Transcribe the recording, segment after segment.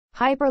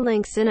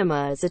Hyperlink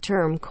cinema is a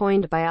term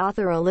coined by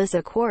author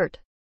Alyssa Quart,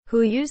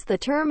 who used the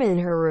term in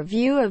her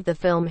review of the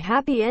film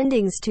Happy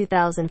Endings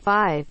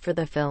 2005 for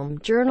the film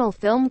journal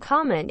Film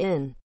Comment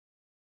in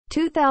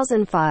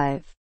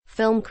 2005.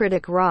 Film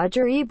critic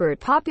Roger Ebert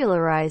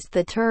popularized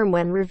the term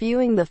when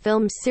reviewing the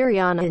film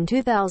Syriana in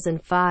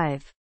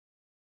 2005.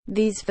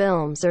 These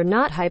films are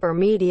not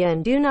hypermedia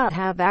and do not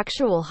have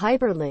actual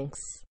hyperlinks,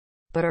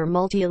 but are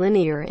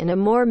multilinear in a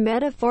more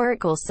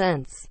metaphorical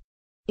sense.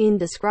 In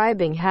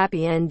describing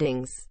Happy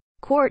Endings,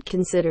 Quart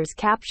considers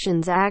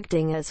captions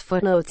acting as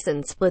footnotes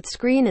and split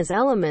screen as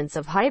elements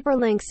of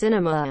hyperlink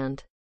cinema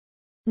and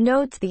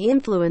notes the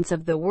influence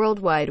of the World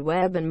Wide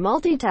Web and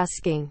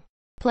multitasking,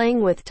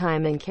 playing with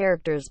time and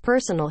characters'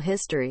 personal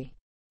history,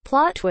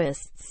 plot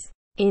twists,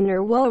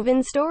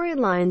 interwoven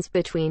storylines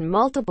between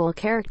multiple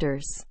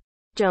characters,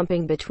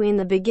 jumping between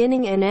the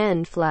beginning and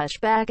end,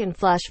 flashback and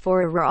flash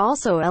forward were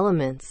also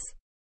elements.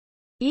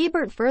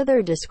 Ebert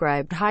further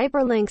described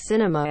hyperlink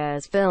cinema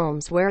as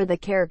films where the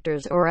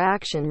characters or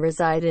action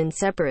reside in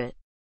separate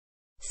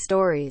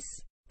stories,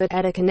 but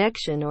at a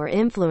connection or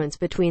influence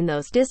between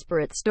those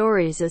disparate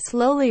stories is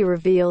slowly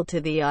revealed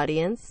to the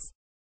audience.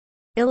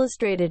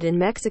 Illustrated in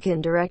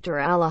Mexican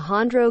director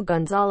Alejandro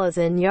González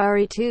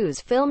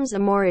Iñárritu's films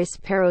Amores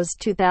Perros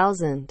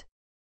 2000,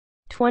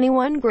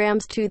 21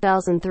 Grams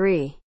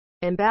 2003,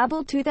 and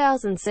Babel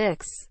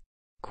 2006.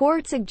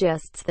 Quart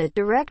suggests that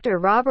director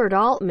Robert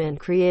Altman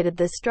created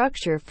the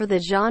structure for the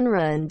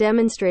genre and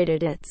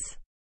demonstrated its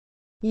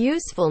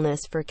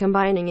usefulness for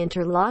combining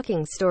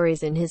interlocking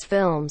stories in his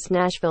films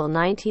Nashville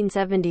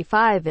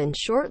 1975 and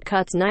Short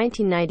Cuts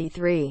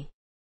 1993.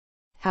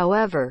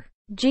 However,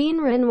 Jean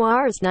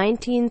Renoir's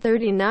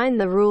 1939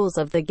 The Rules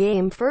of the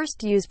Game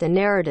first used a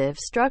narrative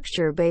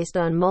structure based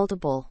on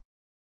multiple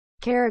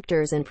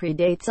characters and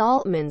predates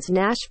Altman's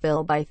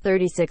Nashville by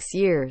 36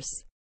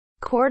 years.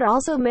 Quart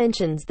also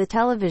mentions the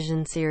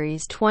television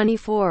series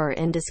 24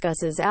 and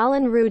discusses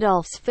Alan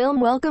Rudolph's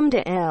film Welcome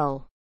to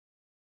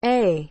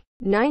L.A.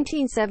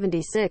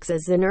 1976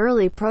 as an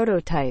early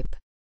prototype.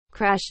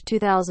 Crash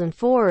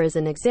 2004 is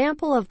an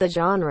example of the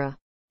genre,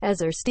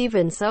 as are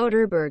Steven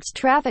Soderbergh's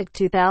Traffic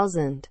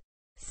 2000,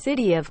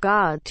 City of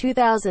God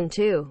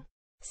 2002,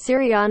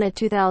 Syriana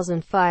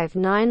 2005,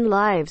 9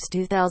 Lives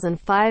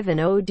 2005 and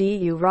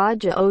ODU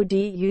Raja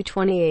ODU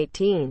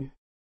 2018.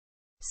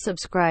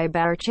 Subscribe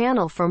our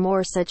channel for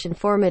more such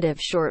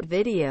informative short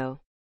video.